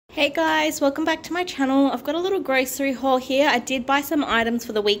Hey guys, welcome back to my channel. I've got a little grocery haul here. I did buy some items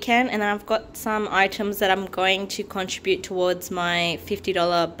for the weekend and I've got some items that I'm going to contribute towards my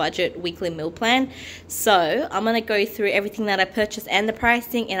 $50 budget weekly meal plan. So I'm going to go through everything that I purchased and the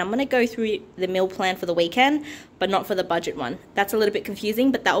pricing, and I'm going to go through the meal plan for the weekend but not for the budget one. That's a little bit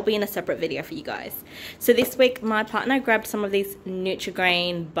confusing, but that will be in a separate video for you guys. So this week my partner grabbed some of these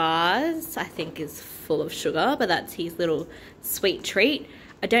Nutri-Grain bars. I think is full of sugar, but that's his little sweet treat.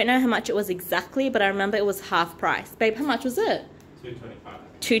 I don't know how much it was exactly, but I remember it was half price. Babe, how much was it?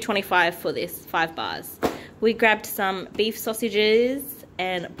 $2.25. $2.25 for this, 5 bars. We grabbed some beef sausages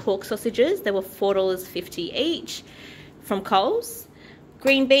and pork sausages. They were $4.50 each from COLES.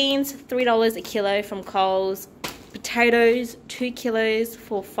 Green beans, $3 a kilo from COLES. Potatoes, 2 kilos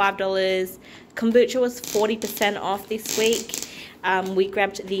for $5. Kombucha was 40% off this week. We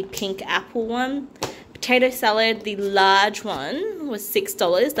grabbed the pink apple one. Potato salad, the large one, was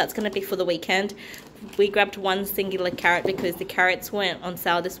 $6. That's going to be for the weekend. We grabbed one singular carrot because the carrots weren't on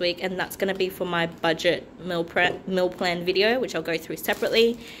sale this week, and that's going to be for my budget meal plan video, which I'll go through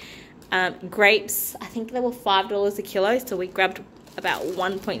separately. Grapes, I think they were $5 a kilo, so we grabbed about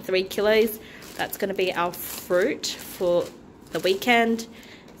 1.3 kilos. That's going to be our fruit for the weekend.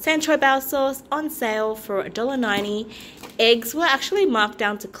 Sancho Bell sauce on sale for $1.90. Eggs were actually marked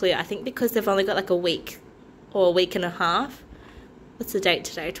down to clear, I think because they've only got like a week or a week and a half. What's the date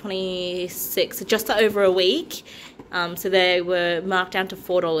today? 26, just over a week. So they were marked down to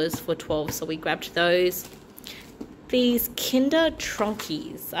 $4 for 12, so we grabbed those. These Kinder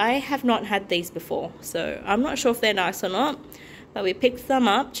Tronkies, I have not had these before, so I'm not sure if they're nice or not, but we picked them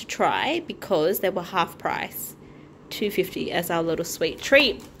up to try because they were half price. $2.50 as our little sweet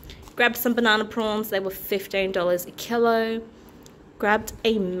treat. Grabbed some banana prawns. They were $15 a kilo. Grabbed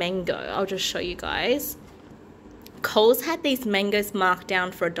a mango. I'll just show you guys. COLES had these mangoes marked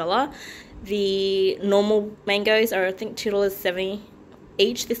down for $1. The normal mangoes are I think $2.70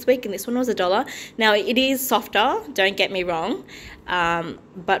 each this week, and this one was $1. Now it is softer, don't get me wrong,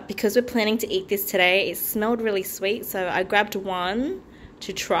 but because we're planning to eat this today, it smelled really sweet, so I grabbed one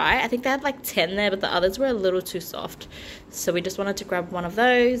to try. I think they had like 10 there, but the others were a little too soft, so we just wanted to grab one of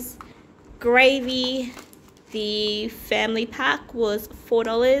those. Gravy, the family pack was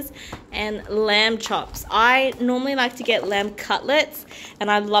 $4, and lamb chops. I normally like to get lamb cutlets,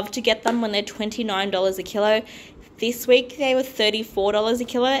 and I love to get them when they're $29 a kilo. This week they were $34 a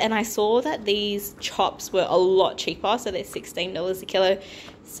kilo, and I saw that these chops were a lot cheaper, so they're $16 a kilo,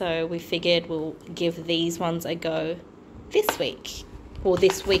 so we figured we'll give these ones a go this week. Or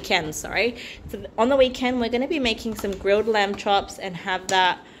this weekend, sorry. So on the weekend, we're going to be making some grilled lamb chops and have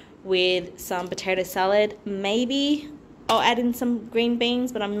that with some potato salad. Maybe I'll add in some green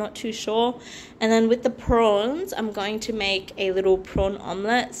beans, but I'm not too sure. And then with the prawns, I'm going to make a little prawn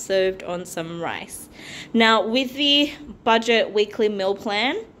omelette served on some rice. Now, with the budget weekly meal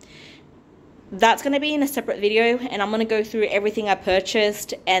plan, that's going to be in a separate video, and I'm going to go through everything I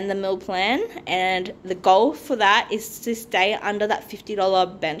purchased and the meal plan, and the goal for that is to stay under that $50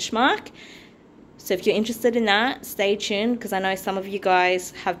 benchmark. So if you're interested in that, stay tuned, because I know some of you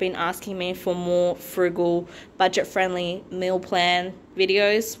guys have been asking me for more frugal, budget-friendly meal plan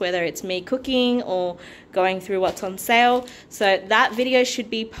videos, whether it's me cooking or going through what's on sale. So that video should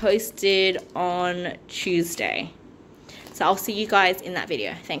be posted on Tuesday. So I'll see you guys in that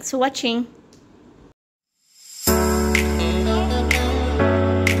video. Thanks for watching.